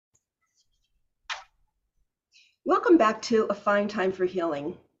Welcome back to A Fine Time for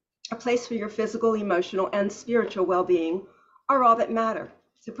Healing, a place where your physical, emotional, and spiritual well being are all that matter.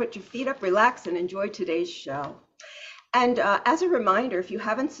 So put your feet up, relax, and enjoy today's show. And as a reminder, if you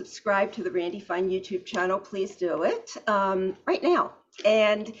haven't subscribed to the Randy Fine YouTube channel, please do it right now.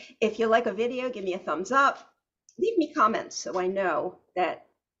 And if you like a video, give me a thumbs up. Leave me comments so I know that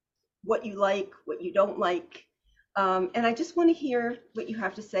what you like, what you don't like. And I just want to hear what you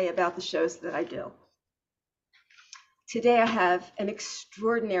have to say about the shows that I do. Today I have an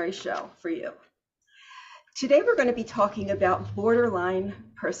extraordinary show for you. Today we're going to be talking about borderline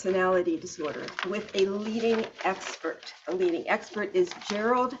personality disorder with a leading expert. The leading expert is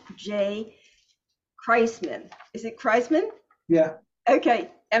Jerold J. Kreisman. Is it Kreisman? Yeah.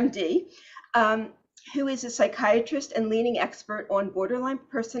 Okay, MD, who is a psychiatrist and leading expert on borderline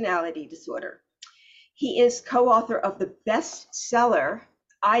personality disorder. He is co-author of the bestseller,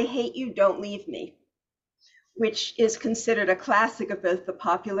 I Hate You, Don't Leave Me, which is considered a classic of both the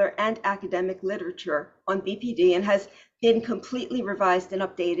popular and academic literature on BPD and has been completely revised and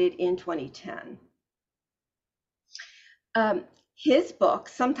updated in 2010. His book,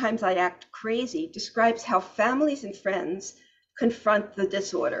 Sometimes I Act Crazy, describes how families and friends confront the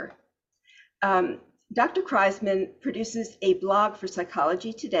disorder. Dr. Kreisman produces a blog for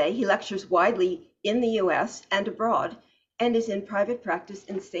Psychology Today. He lectures widely in the US and abroad and is in private practice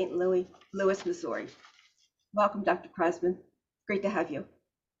in St. Louis, Missouri. Welcome, Dr. Kreisman. Great to have you.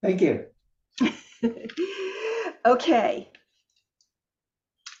 Thank you. Okay.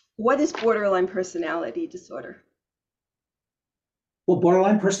 What is borderline personality disorder? Well,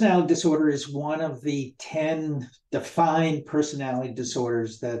 borderline personality disorder is one of the 10 defined personality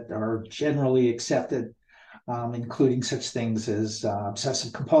disorders that are generally accepted, including such things as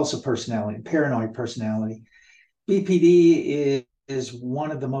obsessive compulsive personality, paranoid personality. BPD is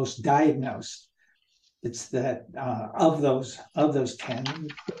one of the most diagnosed. It's that of those 10,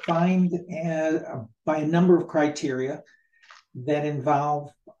 defined by a number of criteria that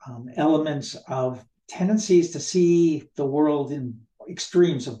involve elements of tendencies to see the world in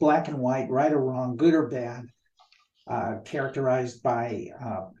extremes of black and white, right or wrong, good or bad, characterized by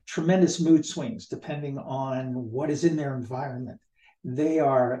tremendous mood swings depending on what is in their environment. They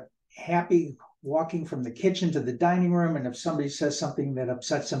are happy walking from the kitchen to the dining room, and if somebody says something that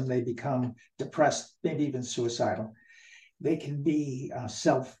upsets them, they become depressed, maybe even suicidal. They can be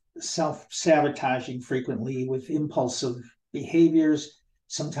self-sabotaging frequently with impulsive behaviors,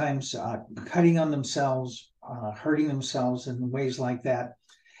 sometimes cutting on themselves, hurting themselves in ways like that.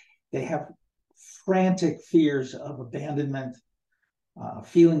 They have frantic fears of abandonment,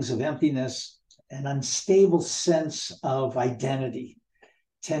 feelings of emptiness, an unstable sense of identity,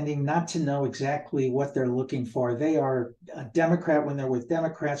 tending not to know exactly what they're looking for. They are a Democrat when they're with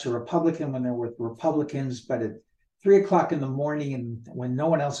Democrats, or Republican when they're with Republicans, but at 3 o'clock in the morning and when no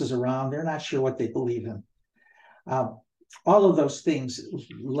one else is around, they're not sure what they believe in. All of those things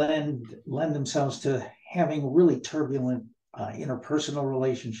lend themselves to having really turbulent interpersonal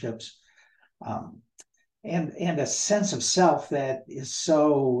relationships, and a sense of self that is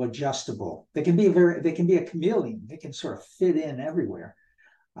so adjustable. They can be a chameleon. They can sort of fit in everywhere.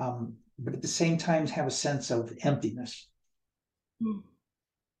 But at the same time have a sense of emptiness.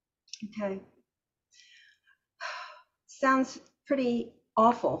 Okay. Sounds pretty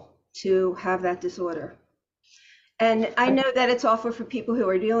awful to have that disorder. And I know that it's awful for people who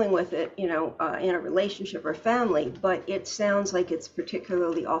are dealing with it, in a relationship or family, but it sounds like it's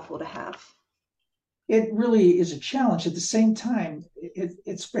particularly awful to have. It really is a challenge. At the same time,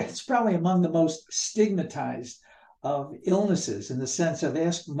 it's probably among the most stigmatized of illnesses, in the sense of,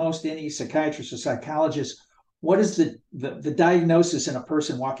 ask most any psychiatrist or psychologist, what is the diagnosis in a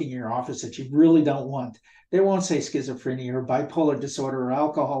person walking in your office that you really don't want? They won't say schizophrenia or bipolar disorder or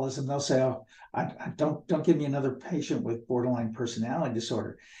alcoholism. They'll say, oh, I don't give me another patient with borderline personality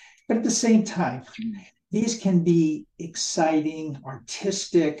disorder. But at the same time, these can be exciting,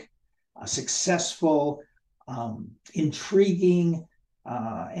 artistic, successful, intriguing,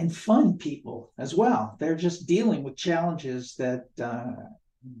 and fun people as well. They're just dealing with challenges that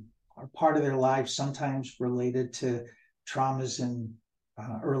are part of their lives, sometimes related to traumas in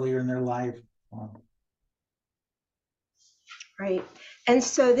earlier in their life. Right. And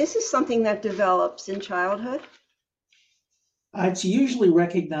so this is something that develops in childhood? It's usually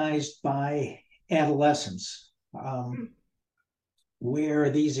recognized by adolescence, where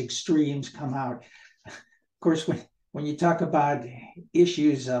these extremes come out. Of course, when you talk about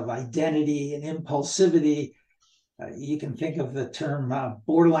issues of identity and impulsivity, you can think of the term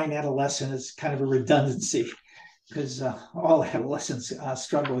borderline adolescent as kind of a redundancy. because all adolescents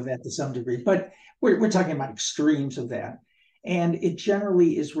struggle with that to some degree. But we're talking about extremes of that. And it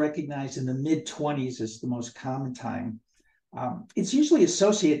generally is recognized in the mid-20s as the most common time. It's usually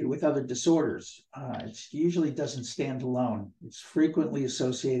associated with other disorders. It usually doesn't stand alone. It's frequently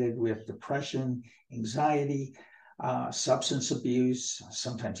associated with depression, anxiety, substance abuse,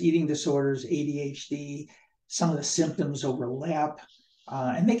 sometimes eating disorders, ADHD. Some of the symptoms overlap,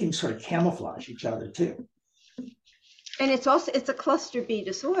 and they can sort of camouflage each other too. And it's a cluster B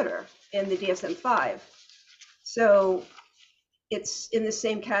disorder in the DSM-5. So it's in the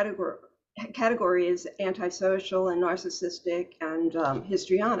same category as antisocial and narcissistic and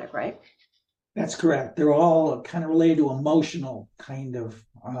histrionic, right? That's correct. They're all kind of related to emotional kind of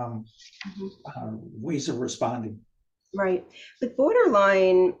ways of responding. Right. But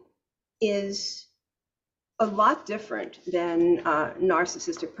borderline is a lot different than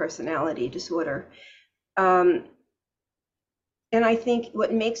narcissistic personality disorder. And I think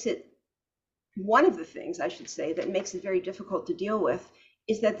what makes it, one of the things I should say that makes it very difficult to deal with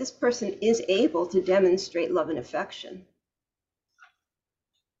is that this person is able to demonstrate love and affection,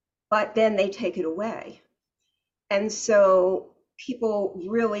 but then they take it away. And so people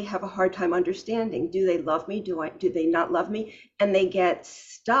really have a hard time understanding, do they love me? Do they not love me? And they get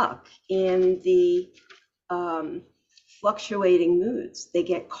stuck in the fluctuating moods. They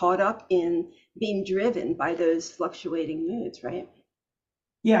get caught up in being driven by those fluctuating moods, right?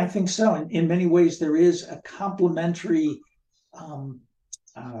 Yeah, I think so. In many ways, there is a complementary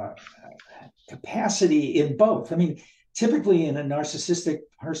capacity in both. I mean, typically in a narcissistic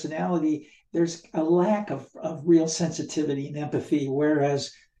personality, there's a lack of real sensitivity and empathy,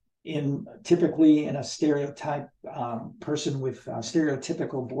 whereas typically in a stereotype person with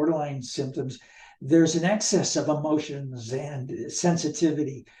stereotypical borderline symptoms, there's an excess of emotions and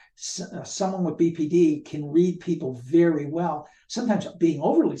sensitivity. Someone with BPD can read people very well, sometimes being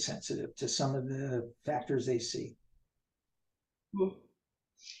overly sensitive to some of the factors they see. You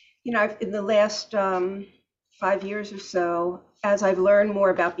know, in the last 5 years or so, as I've learned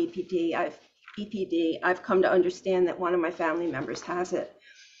more about BPD, I've come to understand that one of my family members has it.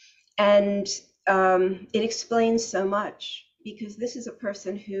 And it explains so much, because this is a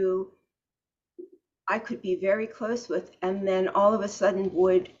person who I could be very close with, and then all of a sudden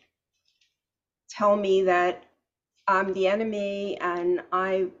would tell me that I'm the enemy and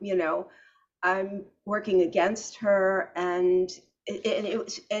I'm working against her, and it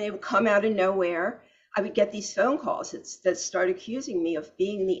would come out of nowhere. I would get these phone calls that start accusing me of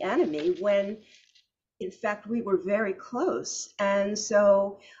being the enemy when in fact we were very close. And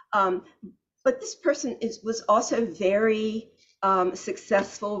so but this person was also very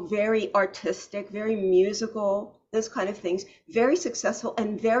successful, very artistic, very musical, those kind of things, very successful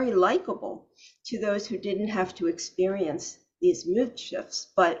and very likable to those who didn't have to experience these mood shifts.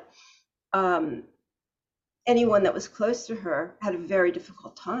 But anyone that was close to her had a very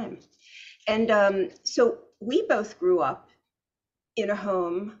difficult time. And so we both grew up in a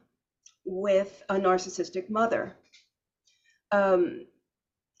home with a narcissistic mother. Can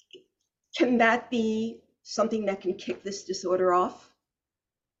that be something that can kick this disorder off?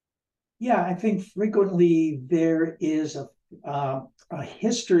 Yeah, I think frequently there is a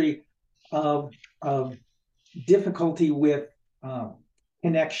history of difficulty with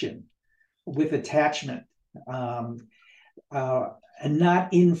connection, with attachment, and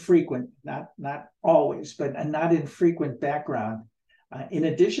not infrequent, not always, but a not infrequent background. In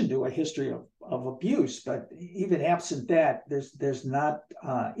addition to a history of abuse, but even absent that, there's not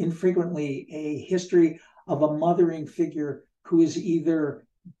infrequently a history of a mothering figure who is either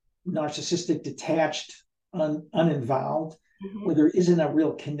narcissistic, detached, uninvolved, where there isn't a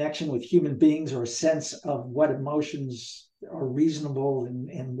real connection with human beings or a sense of what emotions are reasonable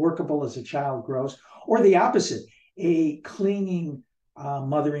and workable as a child grows, or the opposite, a clinging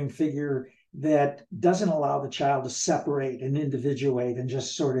mothering figure that doesn't allow the child to separate and individuate and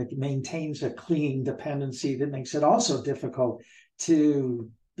just sort of maintains a clinging dependency that makes it also difficult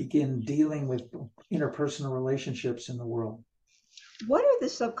to begin dealing with interpersonal relationships in the world. What are the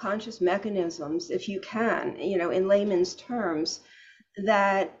subconscious mechanisms, if you can, in layman's terms,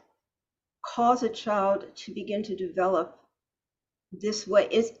 that cause a child to begin to develop this way?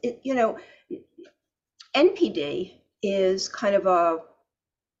 NPD is kind of a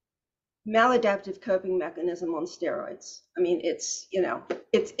maladaptive coping mechanism on steroids. I mean, it's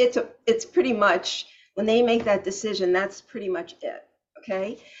pretty much, when they make that decision, that's pretty much it.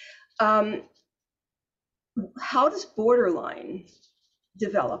 Okay. How does borderline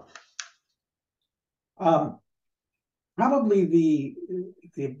develop? Probably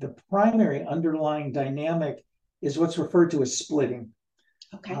the primary underlying dynamic is what's referred to as splitting.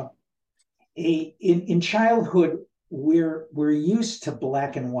 Okay. In childhood, we're used to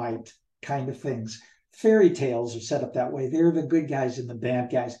black and white kind of things. Fairy tales are set up that way. They're the good guys and the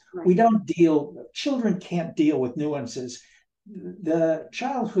bad guys. Right. We don't children can't deal with nuances. The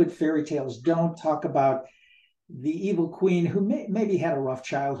childhood fairy tales don't talk about the evil queen who maybe had a rough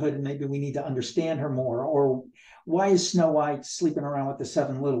childhood and maybe we need to understand her more, or why is Snow White sleeping around with the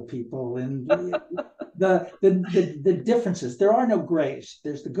seven little people, and the differences. There are no grays.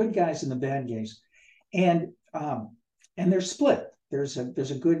 There's the good guys and the bad guys, and they're split. There's a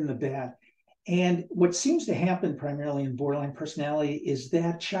good and the bad. And what seems to happen primarily in borderline personality is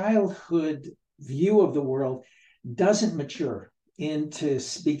that childhood view of the world doesn't mature into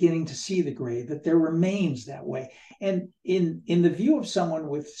beginning to see the gray, that there remains that way. And in the view of someone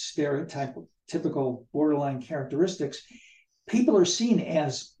with typical borderline characteristics, people are seen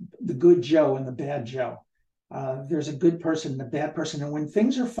as the good Joe and the bad Joe. There's a good person and a bad person. And when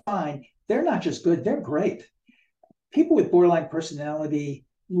things are fine, they're not just good, they're great. People with borderline personality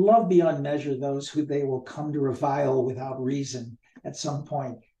love beyond measure those who they will come to revile without reason at some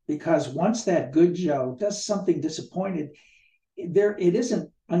point. Because once that good Joe does something disappointed, it isn't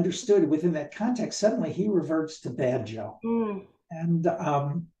understood within that context. Suddenly he reverts to bad Joe. And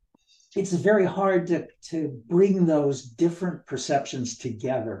it's very hard to bring those different perceptions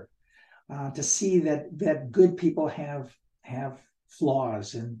together, to see that good people have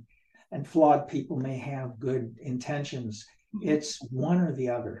flaws and flawed people may have good intentions. It's one or the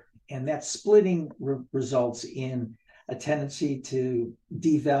other. And that splitting results in a tendency to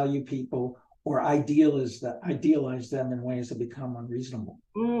devalue people or idealize them in ways that become unreasonable.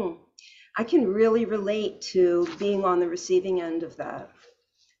 I can really relate to being on the receiving end of that,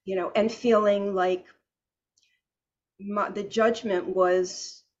 and feeling like the judgment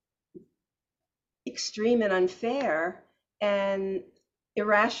was extreme and unfair and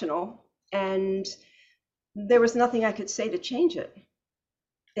irrational, and there was nothing I could say to change it.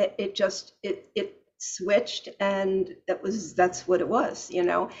 It just switched, and that's what it was.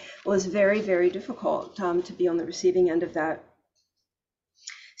 It was very, very difficult to be on the receiving end of that.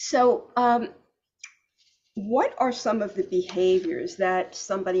 So what are some of the behaviors that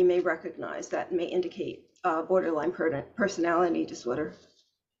somebody may recognize that may indicate borderline personality disorder?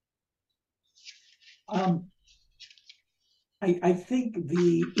 I think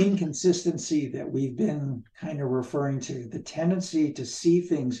the inconsistency that we've been kind of referring to, the tendency to see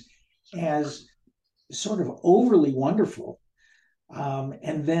things as sort of overly wonderful,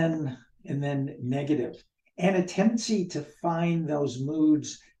 and then negative, and a tendency to find those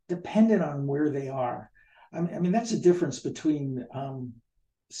moods dependent on where they are. I mean that's a difference between,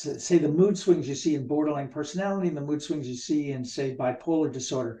 say, the mood swings you see in borderline personality and the mood swings you see in, say, bipolar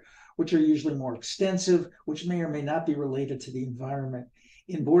disorder, which are usually more extensive, which may or may not be related to the environment.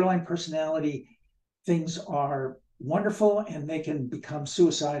 In borderline personality, things are wonderful and they can become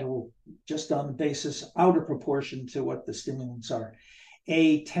suicidal just on the basis out of proportion to what the stimulants are.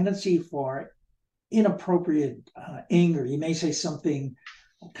 A tendency for inappropriate anger. You may say something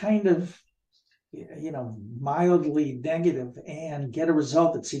kind of, mildly negative and get a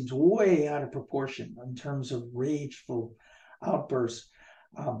result that seems way out of proportion in terms of rageful outbursts.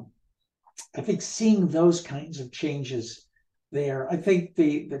 I think seeing those kinds of changes there, I think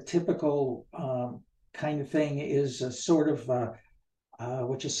the typical kind of thing is a sort of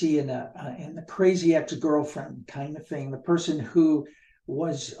what you see in the crazy ex-girlfriend kind of thing. The person who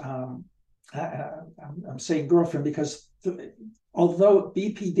was, I'm saying girlfriend because although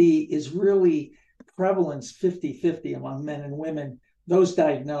BPD is really prevalence 50-50 among men and women, those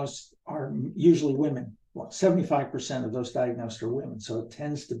diagnosed are usually women. Well, 75% of those diagnosed are women, so it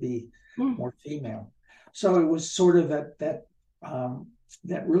tends to be more female. So it was sort of that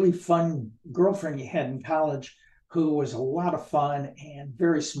really fun girlfriend you had in college who was a lot of fun and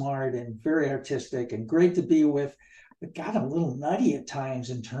very smart and very artistic and great to be with, but got a little nutty at times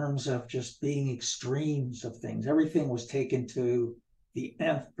in terms of just being extremes of things. Everything was taken to the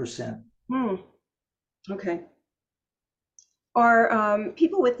nth percent. Okay. Are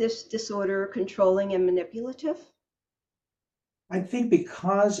people with this disorder controlling and manipulative? I think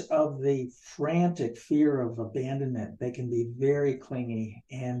because of the frantic fear of abandonment, they can be very clingy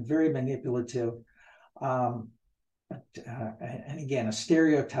and very manipulative. And again, a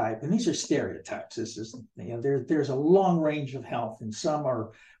stereotype, and these are stereotypes. This is, there's a long range of health, and some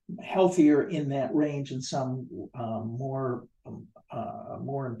are healthier in that range, and some more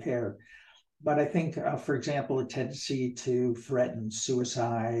impaired. But I think, for example, a tendency to threaten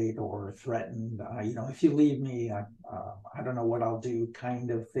suicide or threaten, if you leave me, I don't know what I'll do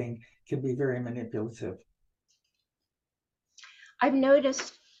kind of thing can be very manipulative. I've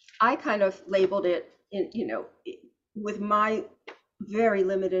noticed, I kind of labeled it in, with my very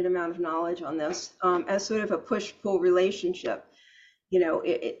limited amount of knowledge on this, as sort of a push-pull relationship. You know,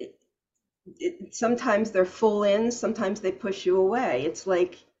 sometimes they're full in, sometimes they push you away. It's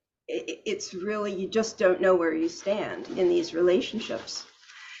like, it's really, you just don't know where you stand in these relationships.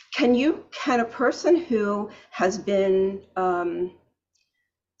 Can a person who has been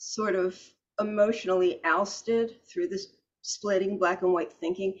sort of emotionally ousted through this splitting black and white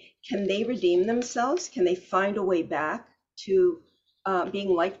thinking, can they redeem themselves? Can they find a way back to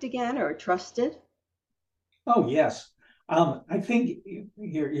being liked again or trusted? Oh, yes. I think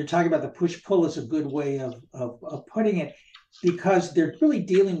you're talking about the push-pull is a good way of putting it, because they're really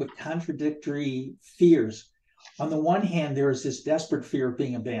dealing with contradictory fears. On the one hand, there is this desperate fear of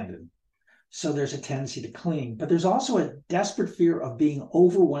being abandoned. So there's a tendency to cling, but there's also a desperate fear of being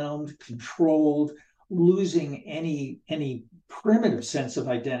overwhelmed, controlled, losing any primitive sense of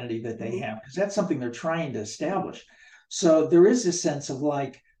identity that they have, because that's something they're trying to establish. So there is this sense of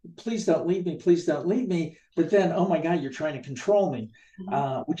like, please don't leave me, please don't leave me. But then, oh my God, you're trying to control me,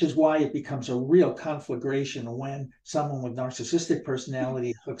 which is why it becomes a real conflagration when someone with narcissistic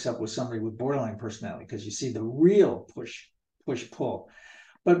personality hooks up with somebody with borderline personality, because you see the real push-pull.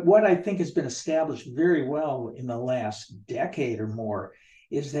 But what I think has been established very well in the last decade or more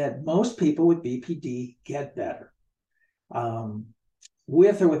is that most people with BPD get better,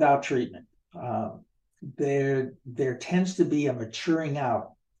 with or without treatment. There tends to be a maturing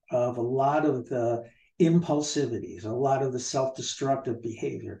out of a lot of the impulsivities, a lot of the self-destructive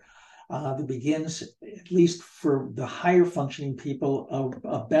behavior that begins, at least for the higher functioning people,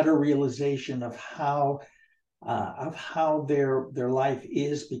 a better realization of how their life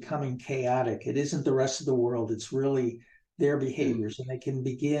is becoming chaotic. It isn't the rest of the world, it's really their behaviors. And they can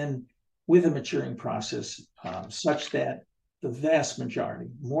begin with a maturing process such that the vast majority,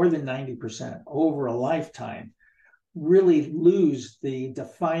 more than 90% over a lifetime, really lose the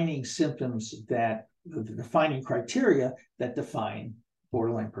defining symptoms, that the defining criteria that define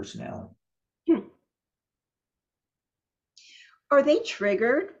borderline personality. Are they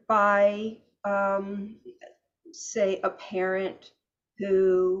triggered by say a parent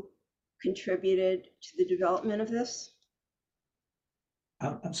who contributed to the development of this?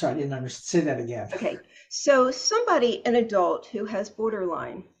 I'm sorry, I didn't understand. Say that again. Okay, so somebody, an adult who has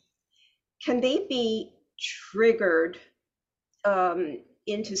borderline, can they be triggered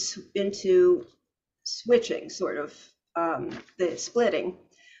into switching, sort of the splitting,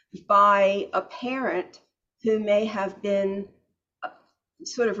 by a parent who may have been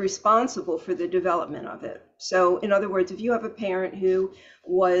sort of responsible for the development of it? So in other words, if you have a parent who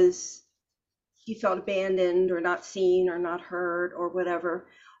you felt abandoned or not seen or not heard or whatever,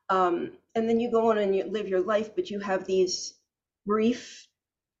 and then you go on and you live your life, but you have these brief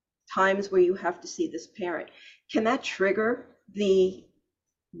times where you have to see this parent, can that trigger the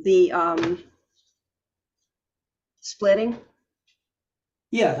splitting?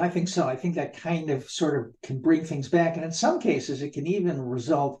 Yeah, I think so. I think that kind of sort of can bring things back. And in some cases, it can even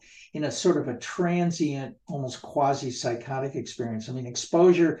result in a sort of a transient, almost quasi-psychotic experience. I mean,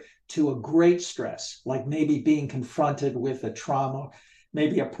 exposure to a great stress, like maybe being confronted with a trauma,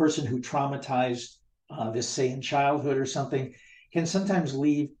 maybe a person who traumatized this, say, in childhood or something, can sometimes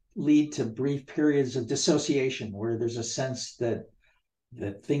lead to brief periods of dissociation where there's a sense that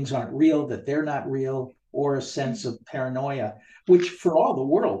things aren't real, that they're not real, or a sense of paranoia, which for all the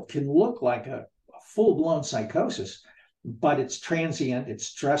world can look like a full-blown psychosis, but it's transient, it's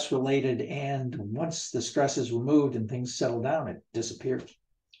stress-related, and once the stress is removed and things settle down, it disappears.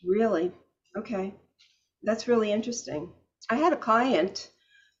 Really? Okay. That's really interesting. I had a client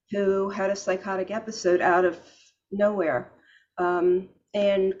who had a psychotic episode out of nowhere,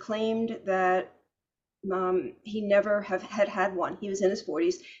 and claimed that he never had one. He was in his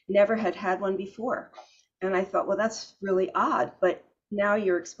 40s, never had one before. And I thought, well, that's really odd. But now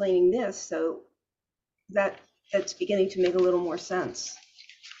you're explaining this, so that's beginning to make a little more sense.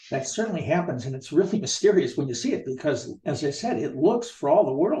 That certainly happens, and it's really mysterious when you see it, because, as I said, it looks for all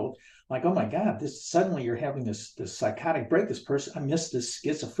the world like, oh my God, this suddenly you're having this psychotic break. This person, I missed this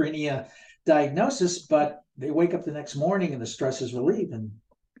schizophrenia diagnosis, but they wake up the next morning and the stress is relieved and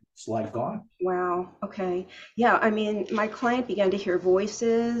it's like gone. Wow. Okay. Yeah. I mean, my client began to hear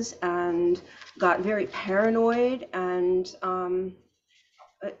voices and got very paranoid, and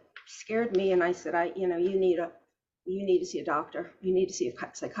it scared me. And I said, you need to see a doctor. You need to see a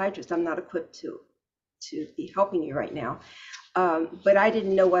psychiatrist. I'm not equipped to be helping you right now. But I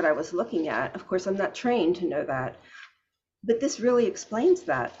didn't know what I was looking at. Of course, I'm not trained to know that. But this really explains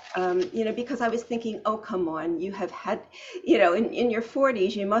that, because I was thinking, oh, come on, you have had, in your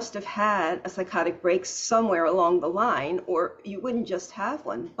 40s, you must have had a psychotic break somewhere along the line, or you wouldn't just have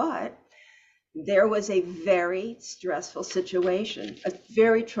one. But there was a very stressful situation, a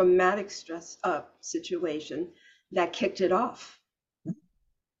very traumatic situation that kicked it off.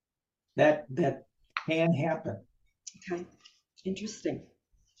 That can happen. Okay, interesting.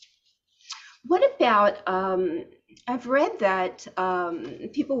 What about, I've read that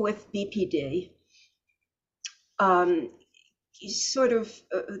people with BPD, sort of,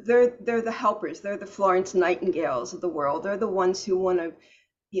 they're the helpers, they're the Florence Nightingales of the world. They're the ones who want to,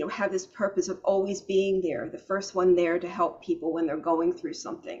 have this purpose of always being there, the first one there to help people when they're going through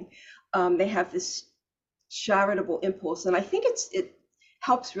something. They have this charitable impulse, and I think it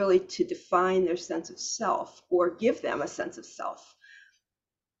helps really to define their sense of self or give them a sense of self.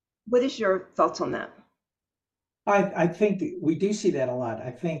 What is your thoughts on that? I think we do see that a lot.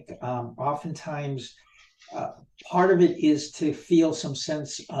 I think oftentimes part of it is to feel some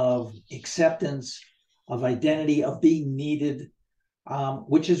sense of acceptance, of identity, of being needed,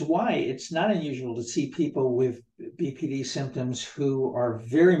 which is why it's not unusual to see people with BPD symptoms who are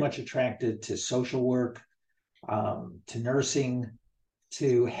very much attracted to social work, to nursing,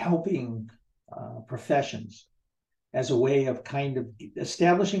 to helping professions as a way of kind of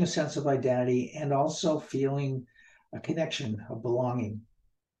establishing a sense of identity and also feeling a connection of belonging.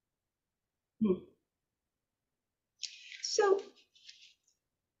 So,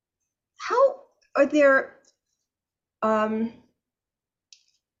 how are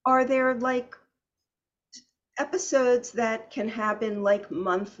there like episodes that can happen like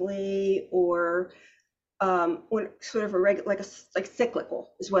monthly or sort of a regular, like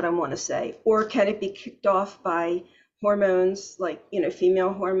cyclical is what I want to say, or can it be kicked off by hormones like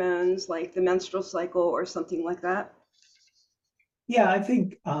female hormones like the menstrual cycle or something like that? Yeah, I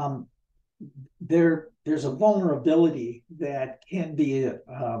think there's a vulnerability that can be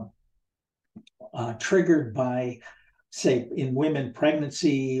triggered by, say, in women,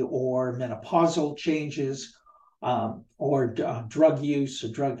 pregnancy or menopausal changes, or drug use or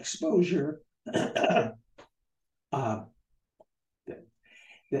drug exposure.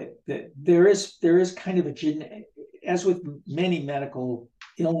 There is kind of as with many medical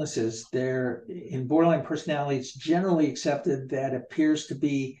illnesses, there in borderline personality, it's generally accepted that appears to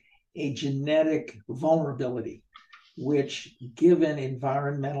be a genetic vulnerability, which, given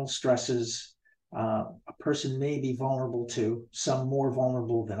environmental stresses, a person may be vulnerable to, some more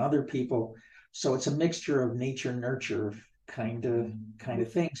vulnerable than other people. So it's a mixture of nature nurture kind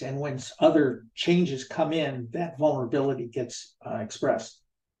of things. And when other changes come in, that vulnerability gets expressed.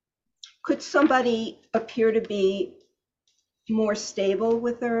 Could somebody appear to be more stable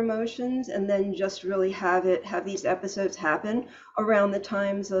with their emotions and then just really have these episodes happen around the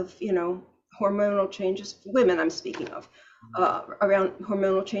times of hormonal changes, women I'm speaking of, around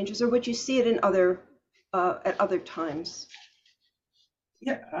hormonal changes, or would you see it in at other times?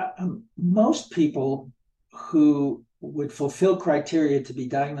 Yeah, most people who would fulfill criteria to be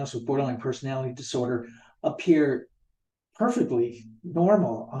diagnosed with borderline personality disorder appear perfectly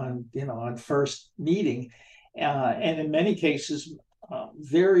normal on first meeting, and in many cases,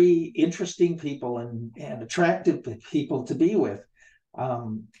 very interesting people and attractive people to be with.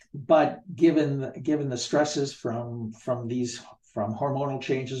 But given the stresses from hormonal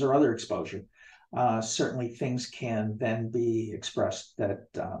changes or other exposure, certainly things can then be expressed that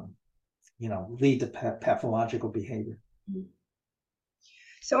lead to pathological behavior.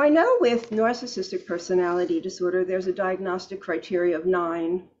 So I know with narcissistic personality disorder, there's a diagnostic criteria of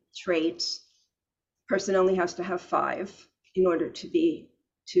 9 traits. Person only has to have 5 in order to be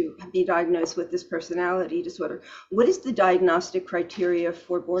diagnosed with this personality disorder. What is the diagnostic criteria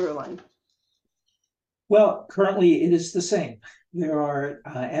for borderline? Well, currently it is the same. There are,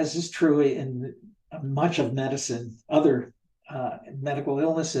 as is true in much of medicine, other medical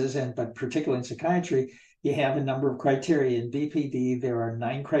illnesses, but particularly in psychiatry, you have a number of criteria. In BPD, there are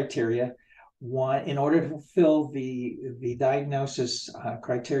 9 criteria. One, in order to fulfill the diagnosis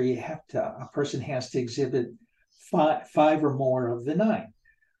criteria, a person has to exhibit 5 or more of the 9,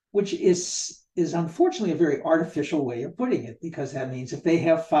 which is unfortunately a very artificial way of putting it, because that means if they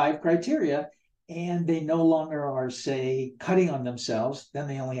have 5 criteria and they no longer are, say, cutting on themselves, then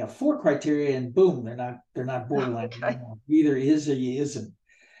they only have 4 criteria, and boom, they're not borderline anymore. Either is or you isn't.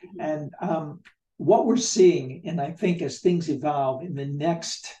 And what we're seeing, and I think as things evolve in the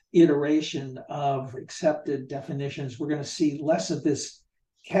next iteration of accepted definitions, we're going to see less of this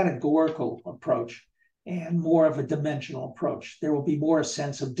categorical approach and more of a dimensional approach. There will be more a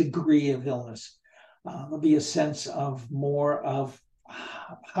sense of degree of illness. There'll be a sense of more of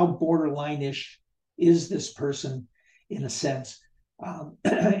how borderline-ish is this person in a sense,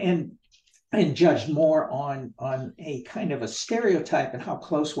 and judged more on a kind of a stereotype and how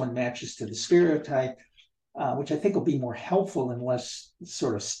close one matches to the stereotype, which I think will be more helpful and less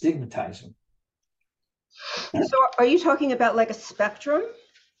sort of stigmatizing. So are you talking about like a spectrum?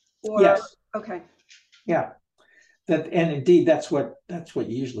 Or Yes. okay. Yeah. And indeed that's what you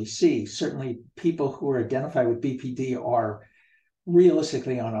usually see. Certainly people who are identified with BPD are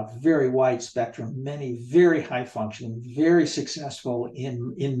realistically on a very wide spectrum, many very high functioning, very successful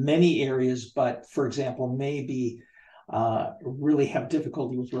in many areas, but for example, maybe really have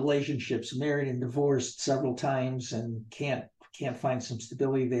difficulty with relationships, married and divorced several times, and can't find some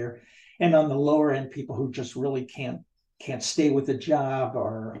stability there. And on the lower end, people who just really can't stay with a job,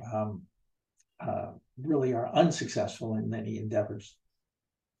 or really are unsuccessful in many endeavors.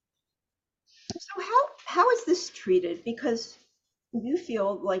 So how is this treated? Because you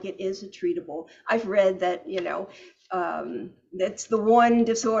feel like it is a treatable. I've read that, that's the one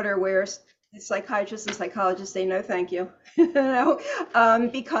disorder where psychiatrists and psychologists say no, thank you,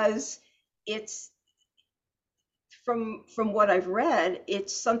 because it's from what I've read,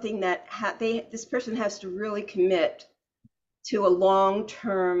 it's something that this person has to really commit to a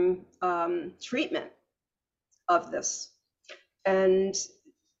long-term treatment of this, and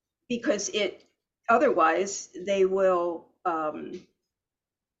because otherwise they will kind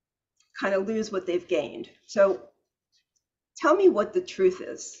of lose what they've gained. So tell me what the truth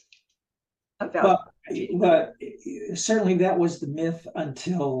is about. Well, certainly that was the myth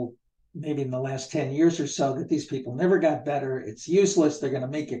until maybe in the last 10 years or so, that these people never got better. It's useless. They're going to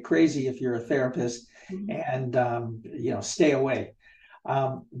make you crazy if you're a therapist, and stay away.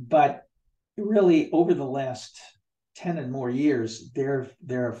 But really, over the last 10 and more years, there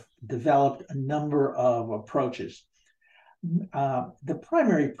have developed a number of approaches. The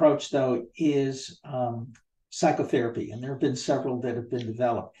primary approach, though, is psychotherapy, and there have been several that have been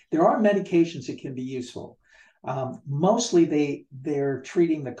developed. There are medications that can be useful. Mostly they're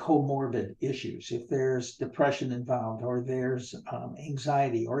treating the comorbid issues. If there's depression involved, or there's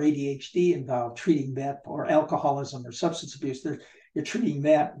anxiety or ADHD involved, treating that, or alcoholism or substance abuse, you're treating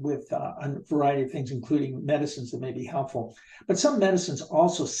that with a variety of things, including medicines that may be helpful. But some medicines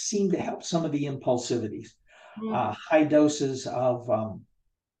also seem to help some of the impulsivities. High doses of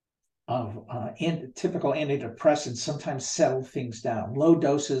typical antidepressants sometimes settle things down. Low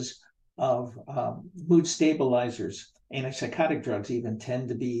doses of mood stabilizers, antipsychotic drugs even, tend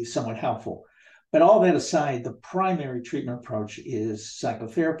to be somewhat helpful. But all that aside, the primary treatment approach is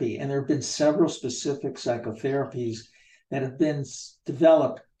psychotherapy. And there have been several specific psychotherapies that have been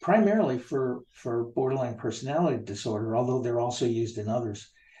developed primarily for borderline personality disorder, although they're also used in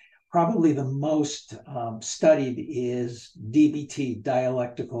others. Probably the most studied is DBT,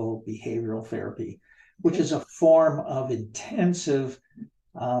 dialectical behavioral therapy, which is a form of intensive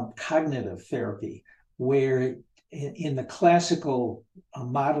cognitive therapy, where in the classical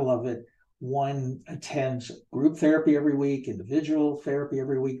model of it, one attends group therapy every week, individual therapy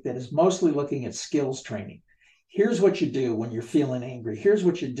every week, that is mostly looking at skills training. Here's what you do when you're feeling angry. Here's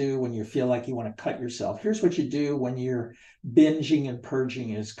what you do when you feel like you want to cut yourself. Here's what you do when your binging and purging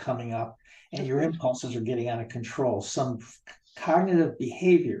is coming up and your impulses are getting out of control. Some cognitive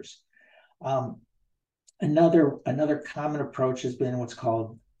behaviors. Another common approach has been what's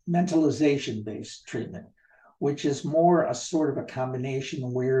called mentalization-based treatment, which is more a sort of a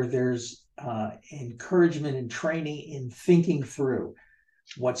combination where there's encouragement and training in thinking through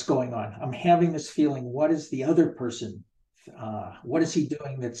what's going on. I'm having this feeling. What is the other person? What is he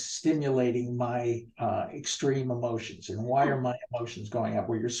doing that's stimulating my extreme emotions? And why are my emotions going up?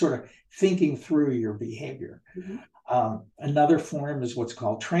 Where you're sort of thinking through your behavior. Another form is what's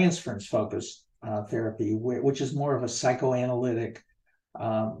called transference-focused therapy, which is more of a psychoanalytic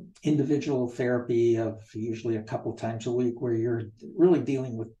individual therapy of usually a couple times a week, where you're really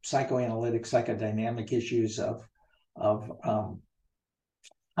dealing with psychoanalytic, psychodynamic issues of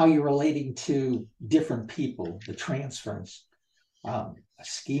how you're relating to different people, the transference.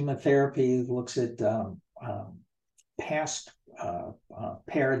 Schema therapy looks at past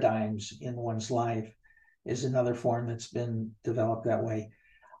paradigms in one's life, is another form that's been developed that way.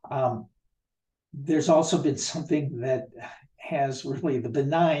 There's also been something that has really the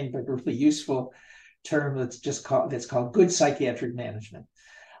benign but really useful term that's called good psychiatric management,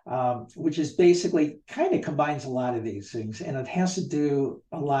 which is basically kind of combines a lot of these things. And it has to do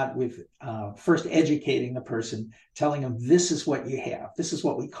a lot with first educating the person, telling them this is what you have. This is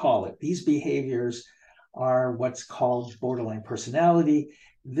what we call it. These behaviors are what's called borderline personality.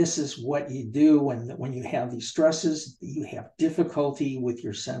 this is what you do when you have these stresses, you have difficulty with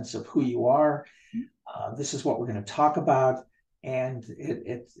your sense of who you are. This is what we're going to talk about. And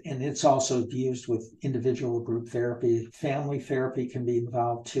it's also used with individual group therapy. Family therapy can be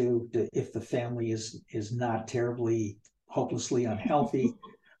involved too, if the family is not terribly hopelessly unhealthy.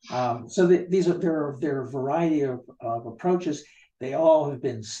 So there are a variety of approaches. They all have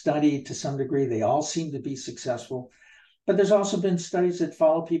been studied to some degree. They all seem to be successful. But there's also been studies that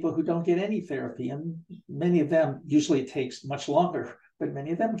follow people who don't get any therapy, and many of them, usually it takes much longer, but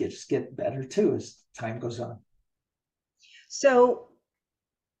many of them just get better too as time goes on. So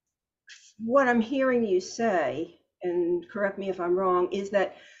what I'm hearing you say, and correct me if I'm wrong, is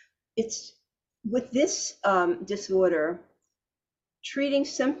that it's with this disorder, treating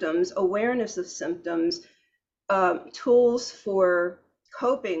symptoms, awareness of symptoms, tools for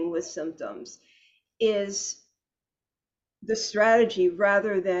coping with symptoms is the strategy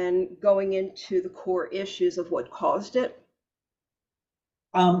rather than going into the core issues of what caused it?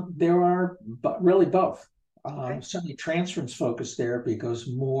 There are really both. Okay. Certainly transference focused therapy goes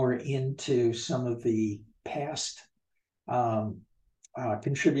more into some of the past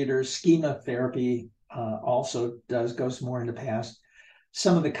contributors. Schema therapy also goes more into past.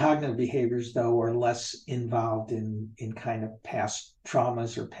 Some of the cognitive behaviors, though, are less involved in kind of past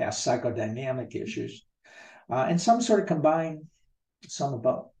traumas or past psychodynamic issues. And some sort of combine some of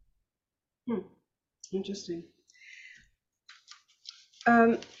both. Interesting.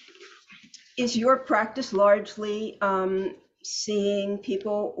 Is your practice largely seeing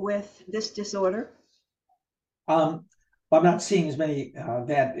people with this disorder? Well, I'm not seeing as many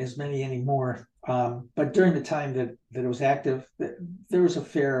anymore. But during the time that it was active, there was a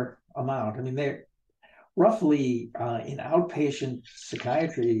fair amount. I mean, they roughly in outpatient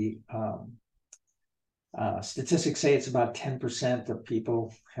psychiatry, statistics say it's about 10% of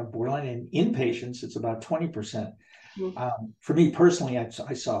people have borderline. In inpatients, it's about 20%. For me personally, I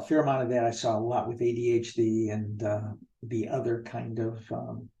saw a fair amount of that. I saw a lot with ADHD and the other kind of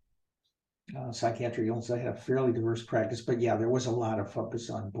psychiatry illness. I had a fairly diverse practice, but yeah, there was a lot of focus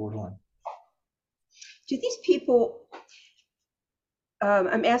on borderline. Do these people,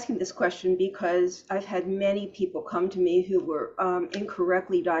 I'm asking this question because I've had many people come to me who were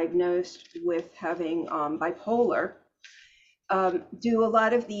incorrectly diagnosed with having bipolar. Do a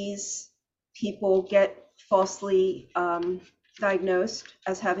lot of these people get falsely diagnosed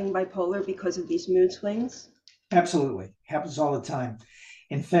as having bipolar because of these mood swings? Absolutely. Happens all the time.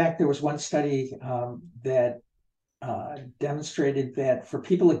 In fact, there was one study that demonstrated that for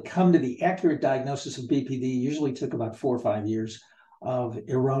people that come to the accurate diagnosis of BPD, usually took about 4 or 5 years of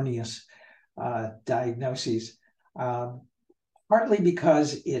erroneous diagnoses, partly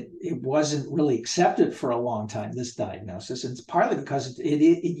because it wasn't really accepted for a long time, this diagnosis, and it's partly because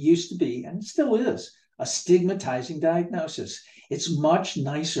it used to be, and it still is, a stigmatizing diagnosis. It's much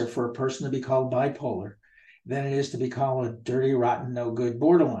nicer for a person to be called bipolar than it is to be called a dirty, rotten, no good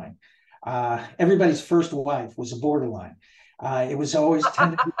borderline. Everybody's first wife was a borderline. It was always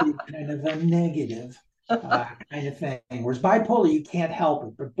tended to be kind of a negative kind of thing. Whereas bipolar, you can't help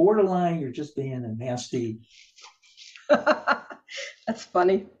it, but borderline, you're just being a nasty. That's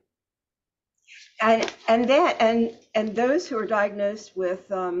funny. And those who are diagnosed with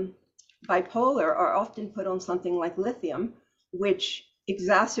bipolar are often put on something like lithium, which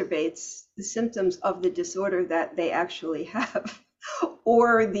exacerbates the symptoms of the disorder that they actually have.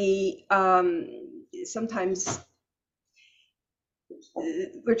 Or the sometimes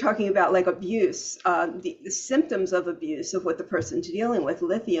we're talking about like abuse, the symptoms of abuse of what the person's dealing with.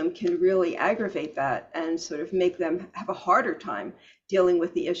 Lithium can really aggravate that and sort of make them have a harder time dealing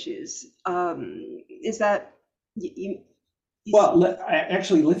with the issues. Is that Well,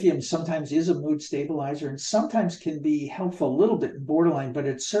 actually, lithium sometimes is a mood stabilizer and sometimes can be helpful a little bit in borderline, but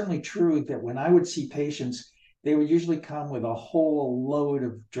it's certainly true that when I would see patients, they would usually come with a whole load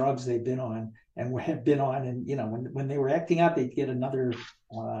of drugs they've been on and have been on. And, when they were acting out, they'd get another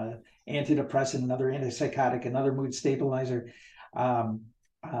antidepressant, another antipsychotic, another mood stabilizer, like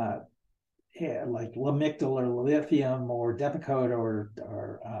Lamictal or lithium or Depakote or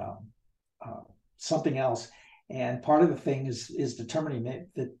something else. And part of the thing is determining that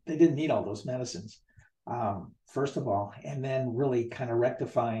they didn't need all those medicines, first of all, and then really kind of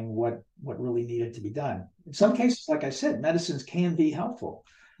rectifying what really needed to be done. In some cases, like I said, medicines can be helpful.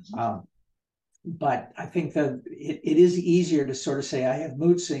 But I think that it is easier to sort of say, I have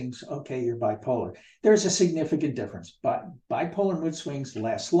mood swings. Okay, you're bipolar. There's a significant difference, but bipolar mood swings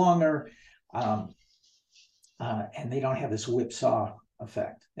last longer, and they don't have this whipsaw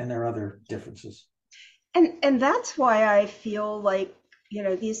effect. And there are other differences. and that's why I feel like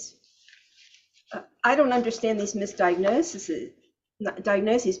these, I don't understand these diagnoses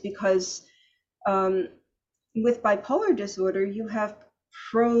because with bipolar disorder, you have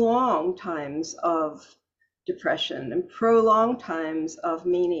prolonged times of depression and prolonged times of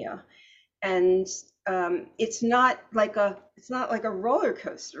mania. And it's not like a roller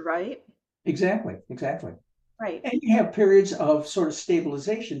coaster, right? Exactly. Right. And you have periods of sort of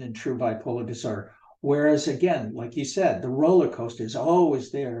stabilization in true bipolar disorder. Whereas again, like you said, the roller coaster is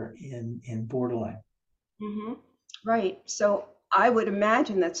always there in borderline. Mm-hmm. Right. So I would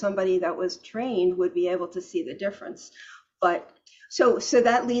imagine that somebody that was trained would be able to see the difference. But so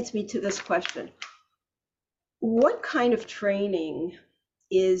that leads me to this question. What kind of training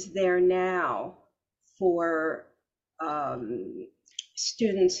is there now for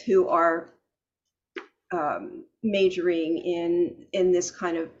students who are majoring in this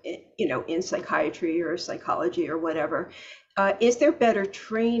kind of, in psychiatry or psychology or whatever? Is there better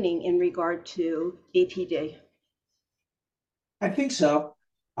training in regard to APD? I think so.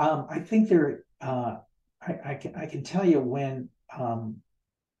 I think there. I can tell you when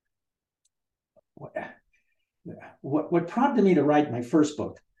what prompted me to write my first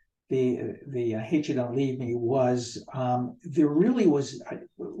book, the Hate You Don't Leave Me, was there really was.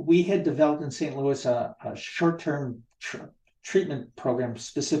 We had developed in St. Louis a short-term treatment program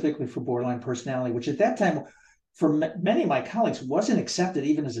specifically for borderline personality, which at that time, for many of my colleagues, wasn't accepted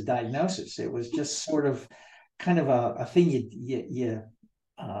even as a diagnosis. It was just sort of kind of a thing you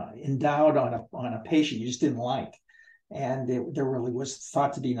endowed on a patient you just didn't like, and there really was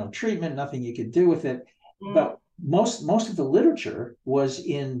thought to be no treatment, nothing you could do with it. But most of the literature was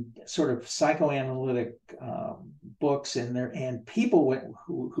in sort of psychoanalytic books, and people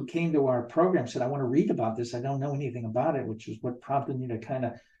who came to our program said, "I want to read about this. I don't know anything about it," which is what prompted me to kind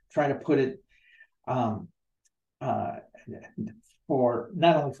of try to put it um, uh, for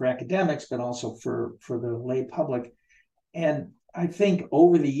not only for academics but also for the lay public. And I think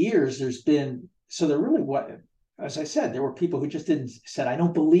over the years there's been, so there really was, as I said, there were people who just said, "I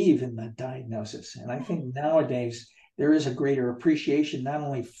don't believe in the diagnosis." And I think nowadays there is a greater appreciation not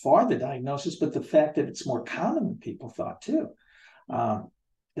only for the diagnosis, but the fact that it's more common than people thought too.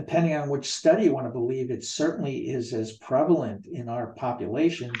 Depending on which study you want to believe, it certainly is as prevalent in our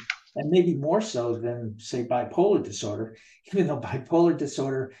population, and maybe more so than, say, bipolar disorder, even though bipolar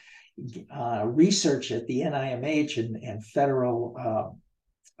disorder research at the NIMH and federal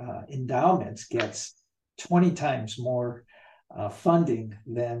endowments gets 20 times more funding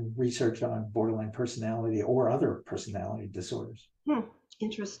than research on borderline personality or other personality disorders.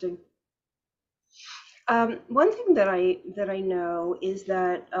 Interesting. One thing that I know is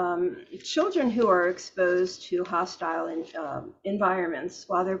that children who are exposed to hostile environments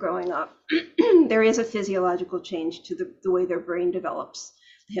while they're growing up, there is a physiological change to the way their brain develops.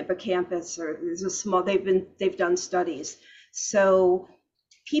 The hippocampus, or there's a small. They've done studies. So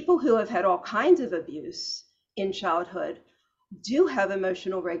people who have had all kinds of abuse in childhood do have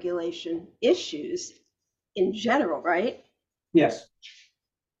emotional regulation issues in general, right? Yes.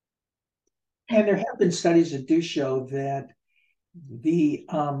 And there have been studies that do show that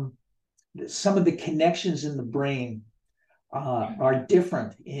some of the connections in the brain are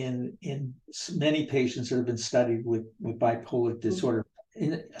different in many patients that have been studied with bipolar disorder,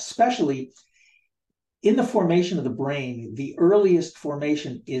 especially in the formation of the brain. The earliest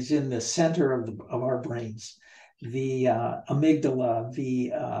formation is in the center of our brains, the amygdala,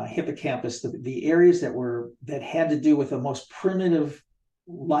 the hippocampus, the areas that had to do with the most primitive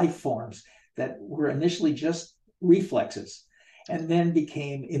life forms that were initially just reflexes and then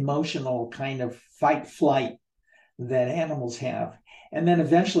became emotional kind of fight flight that animals have. And then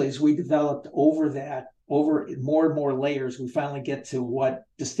eventually, as we developed over more and more layers, we finally get to what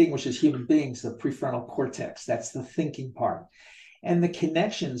distinguishes human beings, the prefrontal cortex. That's the thinking part. And the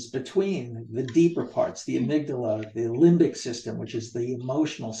connections between the deeper parts, the amygdala, the limbic system, which is the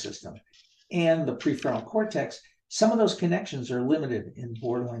emotional system, and the prefrontal cortex, some of those connections are limited in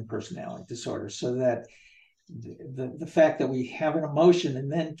borderline personality disorder, so that the fact that we have an emotion and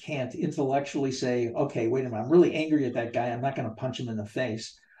then can't intellectually say, "Okay, wait a minute, I'm really angry at that guy. I'm not going to punch him in the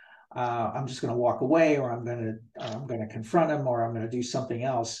face. I'm just going to walk away, or I'm going to confront him, or I'm going to do something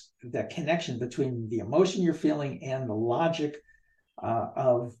else." That connection between the emotion you're feeling and the logic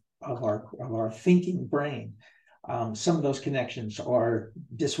of our thinking brain, some of those connections are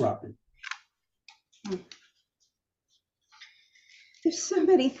disrupted. There's so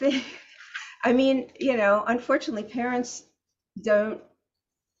many things. I mean, unfortunately, parents don't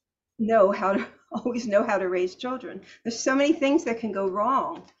always know how to raise children. There's so many things that can go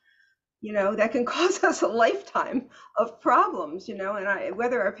wrong. that can cause us a lifetime of problems, and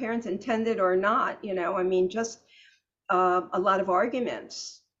whether our parents intended or not, I mean, just a lot of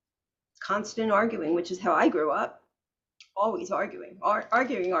arguments, constant arguing, which is how I grew up, always arguing,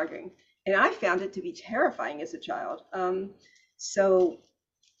 arguing. And I found it to be terrifying as a child. So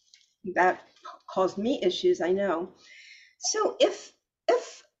that caused me issues, I know. So if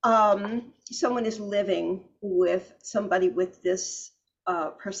someone is living with somebody with this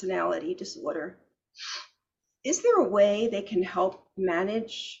personality disorder, is there a way they can help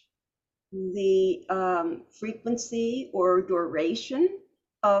manage the frequency or duration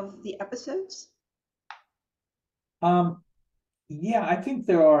of the episodes? Yeah, I think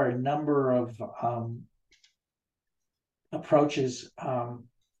there are a number of approaches. The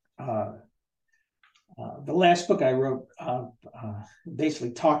last book I wrote,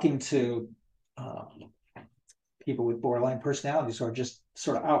 basically talking to people with borderline personality disorder, just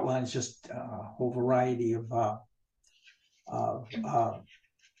sort of outlines just a whole variety of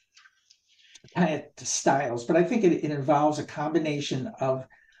kind of styles. But I think it involves a combination of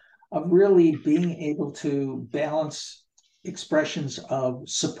really being able to balance expressions of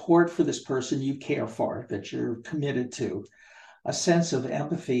support for this person you care for, that you're committed to, a sense of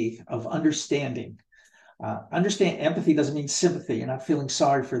empathy, of understanding. Empathy doesn't mean sympathy. You're not feeling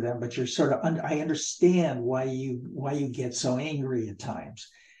sorry for them, but you're sort of, I understand why you get so angry at times.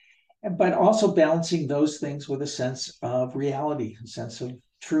 But also balancing those things with a sense of reality, a sense of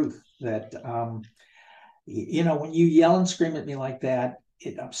truth that, when you yell and scream at me like that,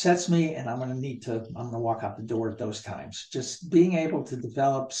 it upsets me, and I'm going to walk out the door at those times. Just being able to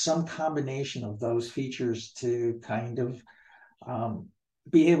develop some combination of those features to kind of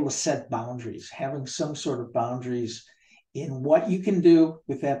be able to set boundaries, having some sort of boundaries in what you can do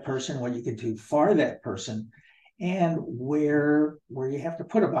with that person, what you can do for that person, and where you have to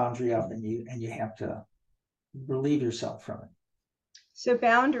put a boundary up and you have to relieve yourself from it. So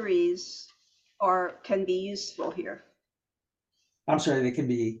boundaries can be useful here. I'm sorry, they can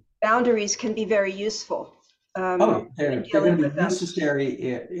be. Boundaries can be very useful. They're going to be necessary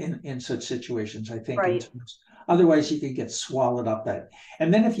in such situations, I think. Right. Otherwise, you could get swallowed up by it.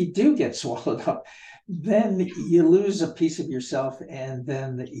 And then if you do get swallowed up, then you lose a piece of yourself, and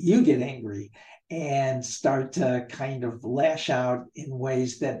then you get angry and start to kind of lash out in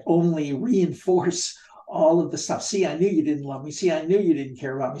ways that only reinforce all of the stuff. See, I knew you didn't love me. See, I knew you didn't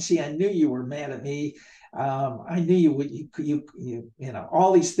care about me. See, I knew you were mad at me. I knew you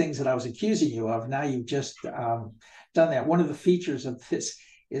all these things that I was accusing you of. Now you've just done that. One of the features of this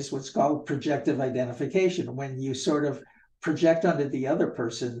is what's called projective identification, when you sort of project onto the other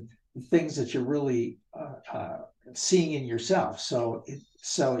person things that you're really seeing in yourself. So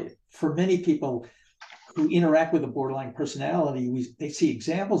for many people who interact with a borderline personality, they see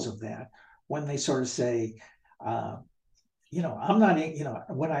examples of that when they sort of say, I'm not,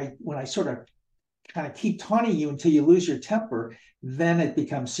 when I sort of kind of keep taunting you until you lose your temper, then it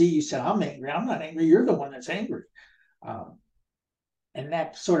becomes, see, you said, I'm angry. I'm not angry. You're the one that's angry. And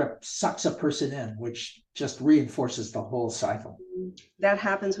that sort of sucks a person in, which just reinforces the whole cycle. That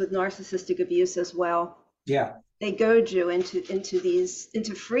happens with narcissistic abuse as well. Yeah. They goad you into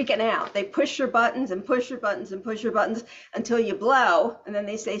freaking out. They push your buttons and push your buttons and push your buttons until you blow. And then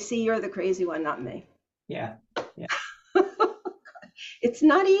they say, see, you're the crazy one, not me. Yeah. Yeah. It's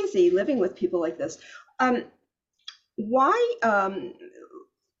not easy living with people like this. Why the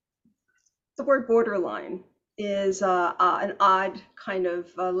word borderline is an odd kind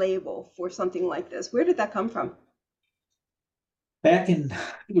of label for something like this. Where did that come from? Back in,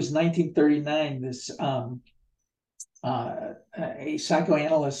 it was 1939, this a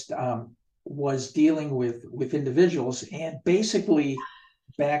psychoanalyst was dealing with individuals, and basically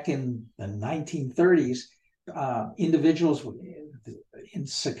back in the 1930s, individuals in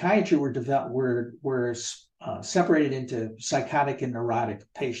psychiatry were separated into psychotic and neurotic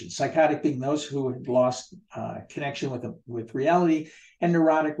patients. Psychotic being those who had lost connection with reality, and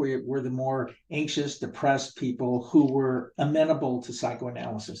neurotic were the more anxious, depressed people who were amenable to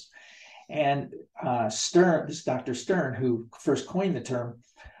psychoanalysis. And this Dr. Stern, who first coined the term,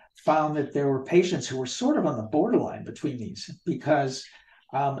 found that there were patients who were sort of on the borderline between these, because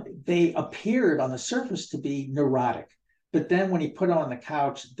they appeared on the surface to be neurotic. But then when you put them on the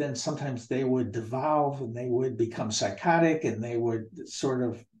couch, then sometimes they would devolve and they would become psychotic, and they would sort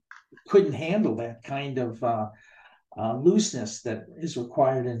of couldn't handle that kind of looseness that is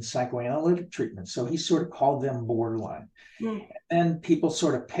required in psychoanalytic treatment. So he sort of called them borderline. Mm. And people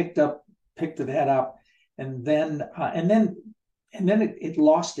sort of picked that up, and then it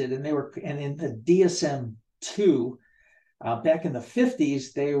lost it. And in the DSM-2, Back in the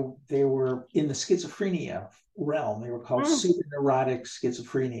 50s, they were in the schizophrenia realm. They were called Mm. pseudoneurotic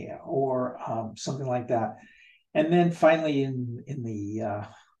schizophrenia or something like that. And then finally, in the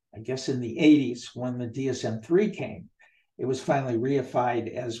I guess in the 80s, when the DSM-3 came, it was finally reified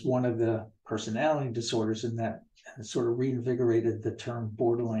as one of the personality disorders, and that sort of reinvigorated the term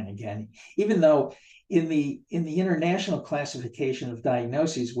borderline again. Even though in the international classification of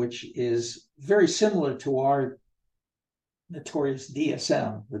diagnoses, which is very similar to our notorious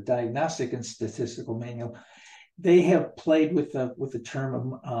DSM, the Diagnostic and Statistical Manual, they have played with the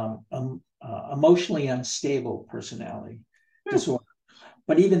term emotionally unstable personality disorder.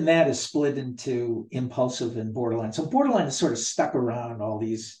 But even that is split into impulsive and borderline. So borderline is sort of stuck around all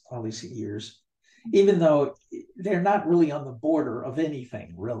these years, even though they're not really on the border of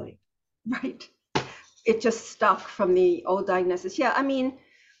anything, really. Right. It just stuck from the old diagnosis. Yeah, I mean,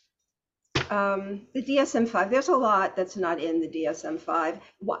 the DSM-5, there's a lot that's not in the DSM-5.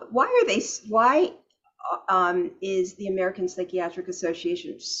 Why is the American Psychiatric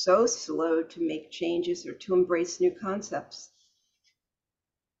Association so slow to make changes or to embrace new concepts?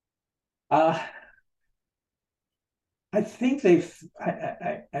 I think they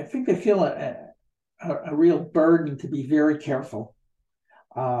feel a real burden to be very careful.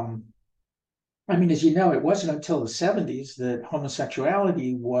 I mean, as you know, it wasn't until the 70s that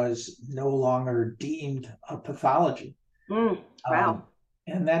homosexuality was no longer deemed a pathology. Wow.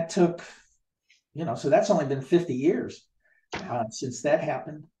 And that took, so that's only been 50 years since that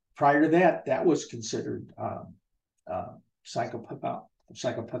happened. Prior to that, that was considered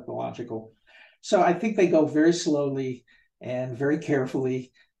psychopathological. So I think they go very slowly and very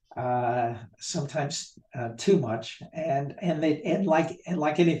carefully, sometimes too much, and like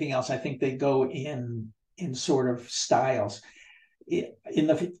anything else, I think they go in sort of styles.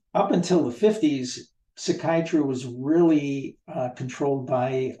 Up until the 50s, psychiatry was really controlled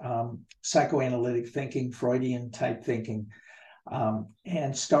by psychoanalytic thinking, Freudian type thinking,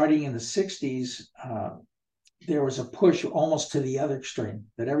 and starting in the 60s. There was a push almost to the other extreme,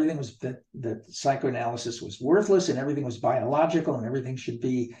 that everything was that psychoanalysis was worthless and everything was biological and everything should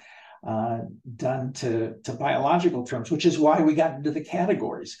be done to biological terms, which is why we got into the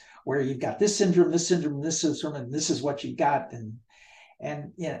categories where you've got this syndrome, this syndrome, this syndrome, and this is what you got. And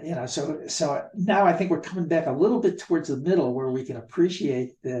so now I think we're coming back a little bit towards the middle where we can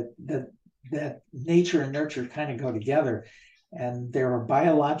appreciate that nature and nurture kind of go together. And there are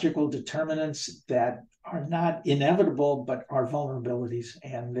biological determinants that are not inevitable, but are vulnerabilities.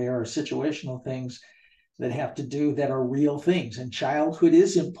 And there are situational things that have to do that are real things. And childhood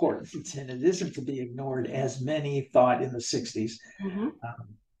is important, and it isn't to be ignored, as many thought in the 60s. Mm-hmm.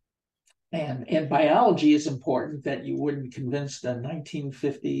 And biology is important, that you wouldn't convince the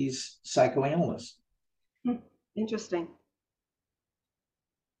 1950s psychoanalyst. Interesting.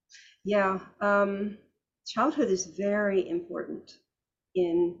 Yeah. Childhood is very important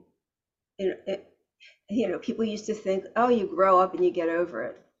in people used to think, oh, you grow up and you get over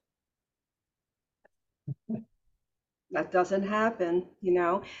it. That doesn't happen,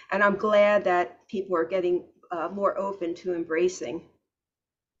 and I'm glad that people are getting more open to embracing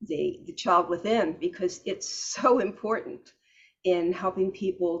the child within, because it's so important in helping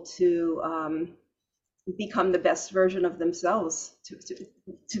people to become the best version of themselves,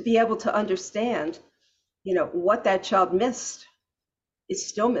 to be able to understand, what that child missed is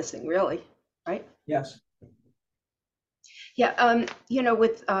still missing, really, right? Yes. Yeah,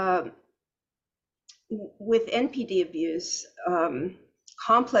 with NPD abuse,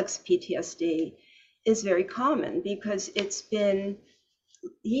 complex PTSD is very common because it's been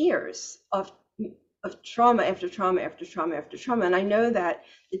years of trauma after trauma after trauma after trauma. And I know that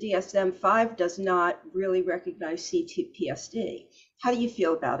the DSM-5 does not really recognize CPTSD. How do you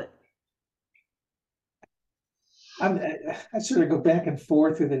feel about it? I sort of go back and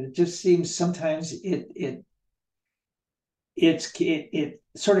forth with it. It just seems sometimes it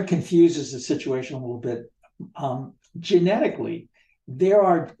sort of confuses the situation a little bit. Genetically, there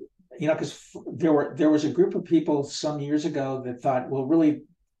are, because there was a group of people some years ago that thought, well, really,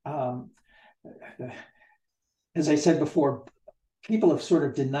 as I said before, people have sort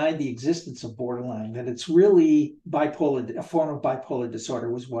of denied the existence of borderline, that it's really bipolar, a form of bipolar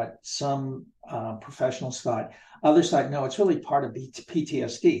disorder was what some professionals thought. Others thought, no, it's really part of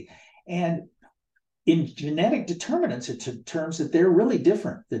PTSD. And in genetic determinants, it determines that they're really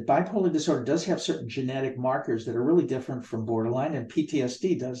different, that bipolar disorder does have certain genetic markers that are really different from borderline, and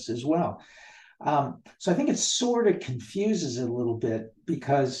PTSD does as well. So I think it sort of confuses it a little bit,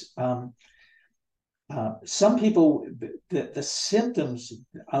 because some people, the symptoms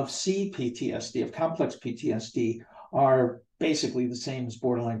of CPTSD, of complex PTSD, are basically the same as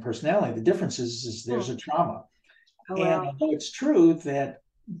borderline personality. The difference is there's a trauma. Oh, And wow. although it's true that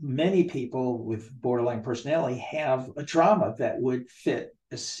many people with borderline personality have a trauma that would fit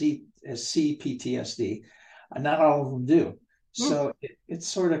a CPTSD, not all of them do. Hmm. So it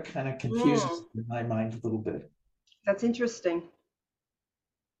sort of kind of Hmm. confuses in my mind a little bit. That's interesting.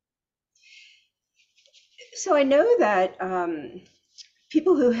 So I know that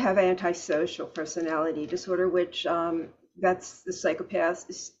people who have antisocial personality disorder, which that's the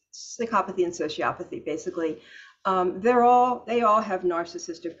psychopathy and sociopathy, basically, they all have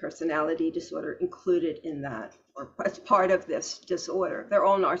narcissistic personality disorder included in that, or as part of this disorder. They're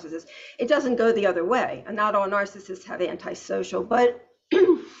all narcissists. It doesn't go the other way, and not all narcissists have antisocial, but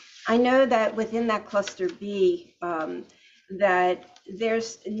I know that within that cluster B, that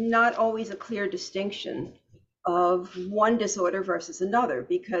there's not always a clear distinction of one disorder versus another,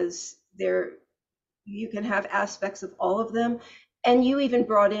 because there you can have aspects of all of them, and you even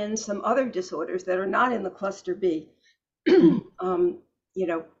brought in some other disorders that are not in the cluster B um, you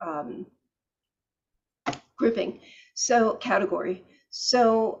know grouping, so category.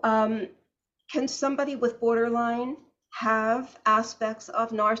 So can somebody with borderline have aspects of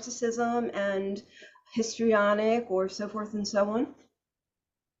narcissism and histrionic or so forth and so on?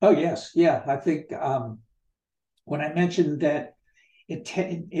 Oh, yes. Yeah. I think when I mentioned that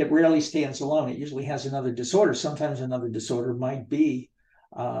it rarely stands alone, it usually has another disorder. Sometimes another disorder might be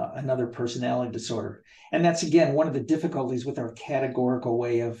another personality disorder. And that's, again, one of the difficulties with our categorical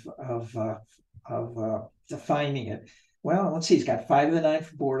way of defining it. Well, let's see, he's got 5 of the 9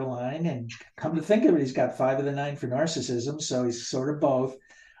 for borderline, and come to think of it, he's got 5 of the 9 for narcissism. So he's sort of both.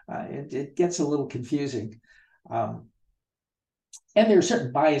 It gets a little confusing. Um, and there are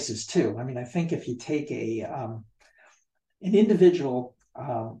certain biases too. I mean, I think if you take an individual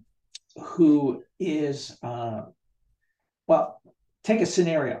who is, well, take a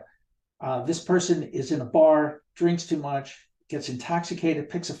scenario. This person is in a bar, drinks too much, gets intoxicated,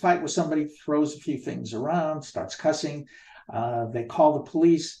 picks a fight with somebody, throws a few things around, starts cussing. They call the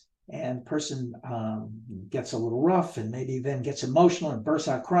police, and the person gets a little rough and maybe then gets emotional and bursts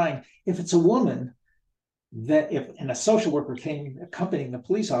out crying. If it's a woman, that if and a social worker came accompanying the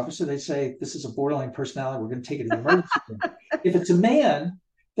police officer, they say, this is a borderline personality, we're going to take it to the emergency room. If it's a man,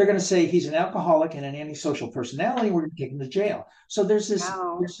 they're going to say he's an alcoholic and an antisocial personality, we're going to take him to jail. So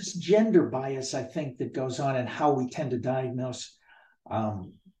Wow. there's this gender bias, I think, that goes on in how we tend to diagnose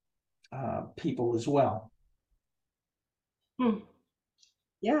um, people as well. Hmm.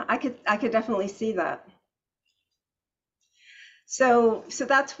 Yeah, I could definitely see that. So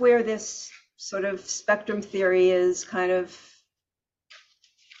that's where this sort of spectrum theory is kind of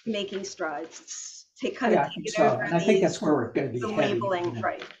making strides. It's kind of Yeah, I think taking so. over And I think that's these where we're going to be the heading. labeling,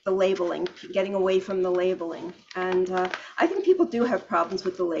 right? The labeling, getting away from the labeling, and I think people do have problems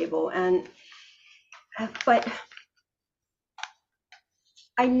with the label, and but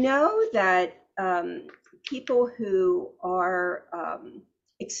I know that people who are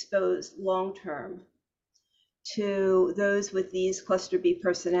exposed long term to those with these cluster B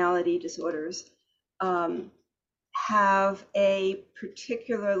personality disorders um, have a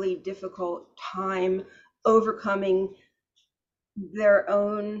particularly difficult time overcoming their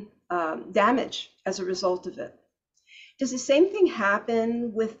own damage as a result of it. Does the same thing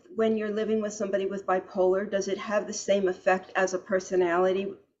happen with when you're living with somebody with bipolar? Does it have the same effect as a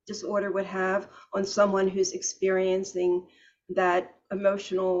personality disorder would have on someone who's experiencing that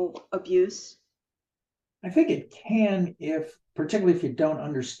emotional abuse? I think it can, if particularly if you don't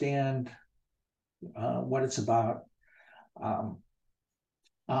understand what it's about. Um,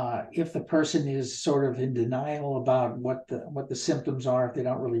 if the person is sort of in denial about what the symptoms are, if they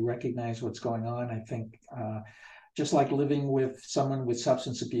don't really recognize what's going on, I think just like living with someone with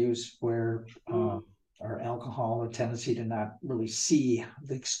substance abuse, where Mm, or alcohol, a tendency to not really see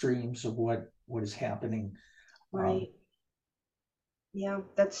the extremes of what is happening. Um, right. Yeah,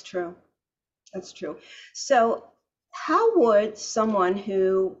 that's true. That's true. So, how would someone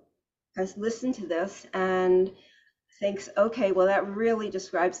who has listened to this and thinks, okay, well, that really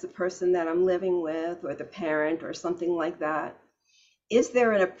describes the person that I'm living with, or the parent, or something like that. Is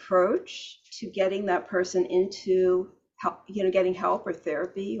there an approach to getting that person into help, getting help or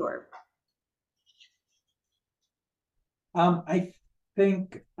therapy or? I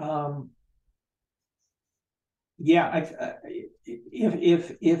think yeah,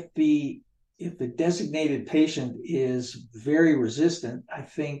 if the designated patient is very resistant, I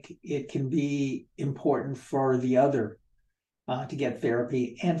think it can be important for the other to get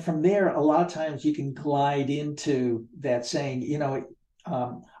therapy. And from there, a lot of times you can glide into that saying,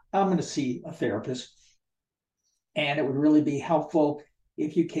 I'm going to see a therapist. And it would really be helpful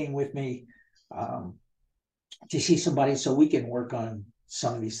if you came with me to see somebody so we can work on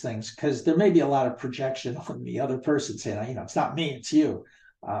some of these things, because there may be a lot of projection on the other person saying, it's not me, it's you.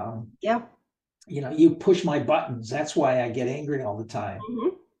 Yeah. You push my buttons. That's why I get angry all the time.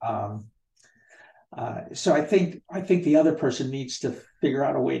 Mm-hmm. So I think the other person needs to figure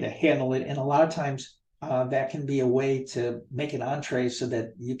out a way to handle it. And a lot of times that can be a way to make an entree so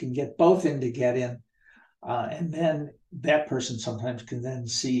that you can get both in to get in. And then that person sometimes can then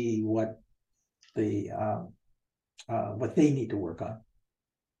see what they need to work on.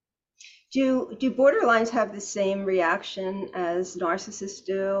 Do borderlines have the same reaction as narcissists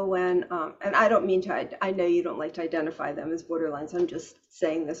do when, and I don't mean to, I know you don't like to identify them as borderlines, I'm just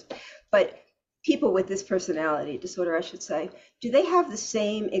saying this, but people with this personality disorder, I should say, do they have the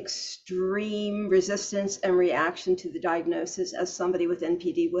same extreme resistance and reaction to the diagnosis as somebody with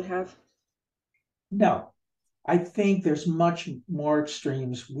NPD would have? No, I think there's much more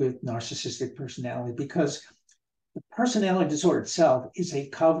extremes with narcissistic personality, because the personality disorder itself is a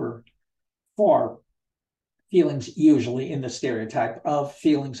cover for feelings, usually in the stereotype of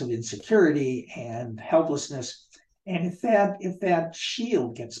feelings of insecurity and helplessness. And if that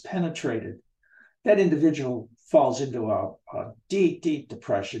shield gets penetrated, that individual falls into a deep, deep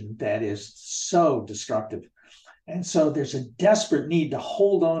depression that is so destructive. And so there's a desperate need to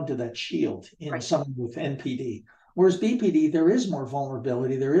hold on to that shield in Right. someone with NPD. Whereas BPD, there is more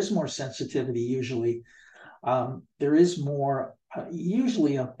vulnerability, there is more sensitivity usually. There is more,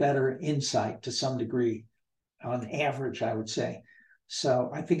 usually a better insight to some degree, on average, I would say. So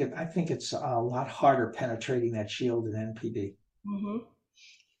I think it's a lot harder penetrating that shield in NPD. Mm-hmm.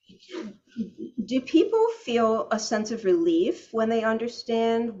 Do people feel a sense of relief when they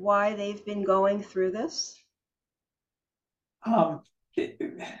understand why they've been going through this? Um,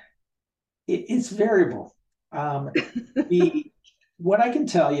 it's variable. What I can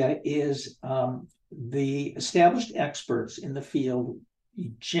tell you is the established experts in the field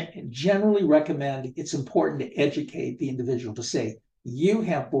generally recommend it's important to educate the individual to say, you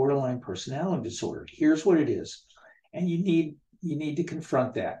have borderline personality disorder. Here's what it is. And you need to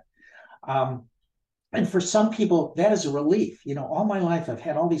confront that. And for some people, that is a relief. All my life, I've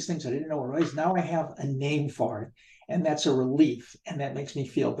had all these things I didn't know what it was. Now I have a name for it. And that's a relief. And that makes me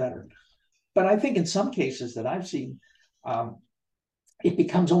feel better. But I think in some cases that I've seen, it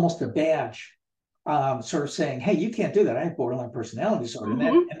becomes almost a badge, sort of saying, "Hey, you can't do that. I have borderline personality disorder,"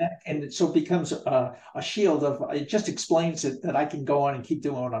 Mm-hmm. and so it becomes a shield of, it just explains it that I can go on and keep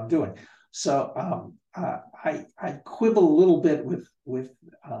doing what I'm doing. So I quibble a little bit with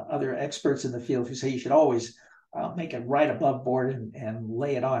other experts in the field who say you should always make it right above board and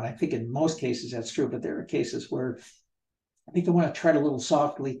lay it on. I think in most cases that's true, but there are cases where I think they want to tread a little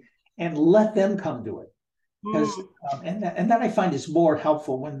softly and let them come to it. Because Mm. and that I find is more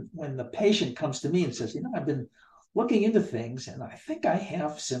helpful when the patient comes to me and says, I've been looking into things and I think I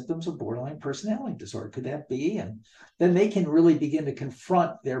have symptoms of borderline personality disorder. Could that be? And then they can really begin to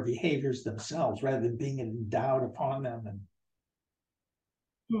confront their behaviors themselves rather than being endowed upon them. And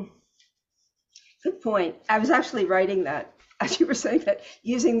Hmm. Good point. I was actually writing that as you were saying that,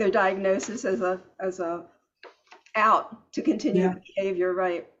 using their diagnosis as a out to continue yeah, the behavior,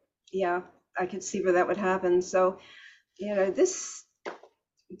 right? Yeah, I could see where that would happen. So, this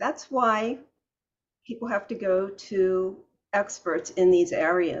that's why people have to go to experts in these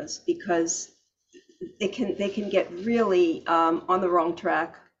areas, because they can get really on the wrong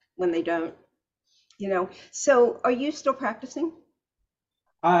track when they don't. So are you still practicing?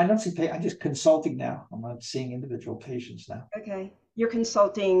 I don't see. I'm just consulting now. I'm not seeing individual patients now. Okay, you're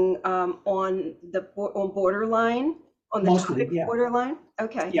consulting on borderline, on the Mostly, topic of yeah, borderline.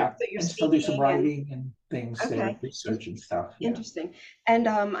 Okay, yeah, so you're and still do some speaking and writing and things there, okay, research and stuff. Yeah. interesting. And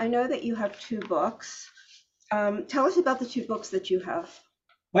I know that you have two books. Tell us about the two books that you have.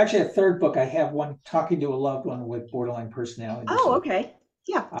 Well, actually, a third book. I have one, Talking to a Loved One with Borderline Personality Oh, Disorder. okay.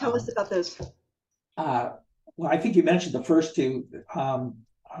 Yeah, tell us Um, about those. uh, well, I think you mentioned the first two.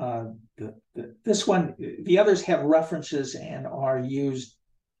 This one, the others have references and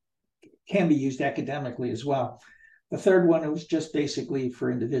can be used academically as well. The third one, it was just basically for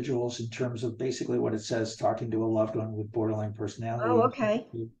individuals in terms of basically what it says, talking to a loved one with borderline Oh, personality. okay.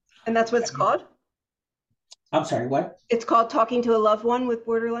 And that's what it's called? I'm sorry, what? It's called Talking to a Loved One with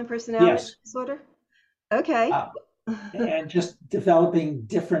Borderline Personality Yes. Disorder? Okay. Uh, and just developing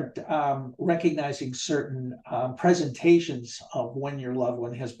different, recognizing certain presentations of when your loved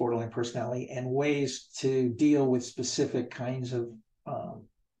one has borderline personality and ways to deal with specific kinds of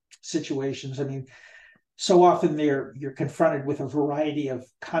situations. I mean, so often you're confronted with a variety of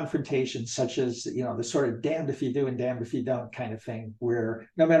confrontations, such as, the sort of damned if you do and damned if you don't kind of thing, where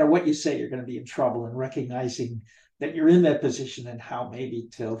no matter what you say, you're going to be in trouble, and recognizing that you're in that position and how maybe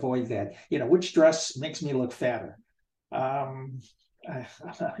to avoid that. Which dress makes me look fatter? Um,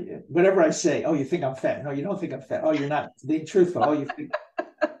 Whatever I say, oh, you think I'm fat? No, you don't think I'm fat. Oh, you're not being truthful. Oh, you think,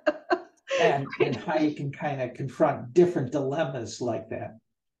 and how you can kind of confront different dilemmas like that.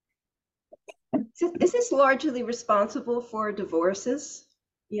 Is this largely responsible for divorces?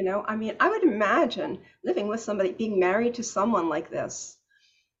 I mean, I would imagine living with somebody, being married to someone like this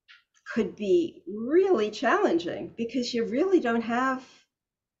could be really challenging because you really don't have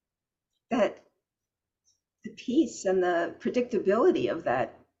that the peace and the predictability of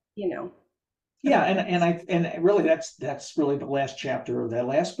that, Yeah, and really that's really the last chapter of that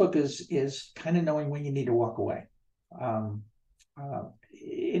last book is kind of knowing when you need to walk away. Um,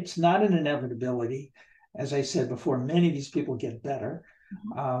 it's not an inevitability. As I said before, many of these people get better.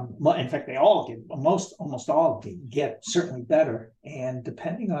 In fact, they all get almost all get certainly better. And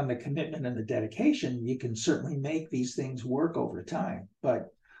depending on the commitment and the dedication, you can certainly make these things work over time.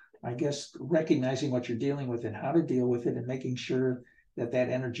 But I guess recognizing what you're dealing with and how to deal with it, and making sure that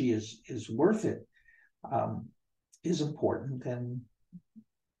energy is worth it, is important.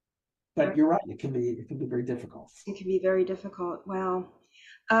 But you're right, it can be very difficult. It can be very difficult. Wow.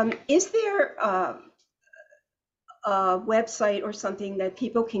 Is there a website or something that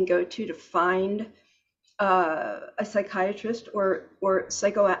people can go to find a psychiatrist or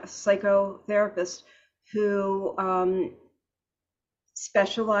psychotherapist who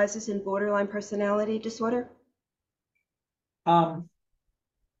specializes in borderline personality disorder?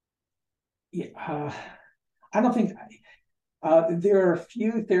 Yeah, I don't think there are a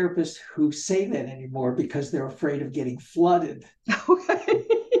few therapists who say that anymore because they're afraid of getting flooded. Okay.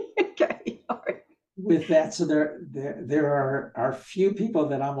 Okay. All right. With that. So there are few people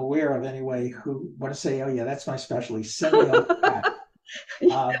that I'm aware of anyway who want to say, oh yeah, that's my specialty, send me on that.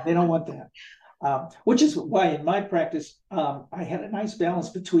 They don't want that. Which is why in my practice, I had a nice balance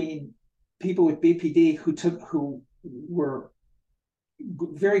between people with BPD who were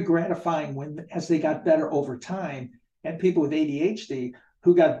very gratifying as they got better over time, and people with ADHD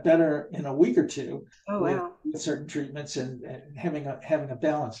who got better in a week or two. Oh, wow. with certain treatments, and having a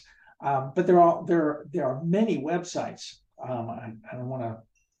balance. But there are many websites. I don't want to.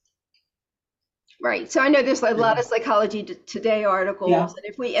 Right. So I know there's a lot of Psychology Today articles, Yeah.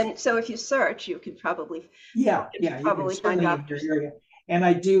 and so if you search, you could probably probably find doctors. And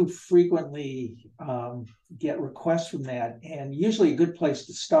I do frequently get requests from that, and usually a good place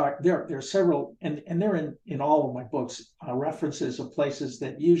to start. There are several, and they're in all of my books, references of places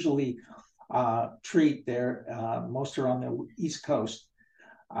that usually treat there. Most are on the East Coast.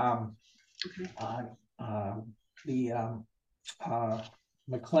 The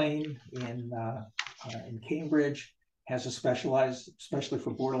McLean in Cambridge has a specialized, especially for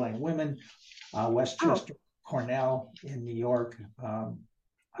borderline women. Westchester Cornell in New York has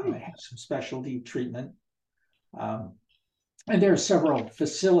some specialty treatment. And there are several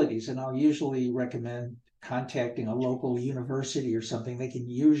facilities, and I'll usually recommend contacting a local university or something. They can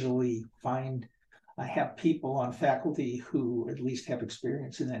usually have people on faculty who at least have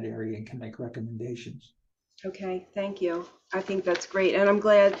experience in that area and can make recommendations. Okay, thank you. I think that's great, and I'm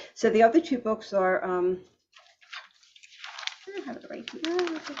glad. So the other two books are I have it right here.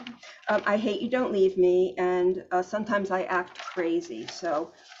 I Hate You, Don't Leave Me, and Sometimes I Act Crazy.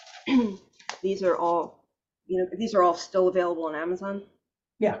 So these are all still available on Amazon.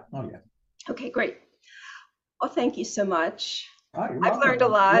 Yeah. Oh yeah. Okay, great. Well, thank you so much. I've learned a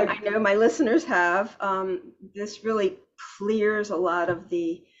lot. I know my listeners have. This really clears a lot of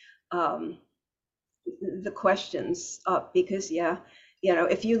the questions up, because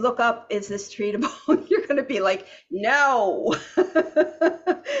if you look up, is this treatable? You're going to be like, no.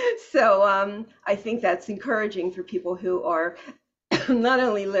 So I think that's encouraging for people who are not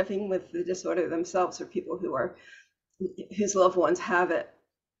only living with the disorder themselves, or people whose loved ones have it.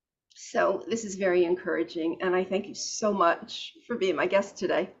 So this is very encouraging, and I thank you so much for being my guest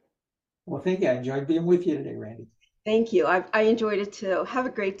today. Well, thank you. I enjoyed being with you today, Randy. Thank you. I enjoyed it too. Have a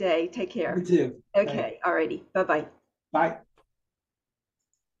great day. Take care. You too. Okay. All righty. Bye-bye. Bye.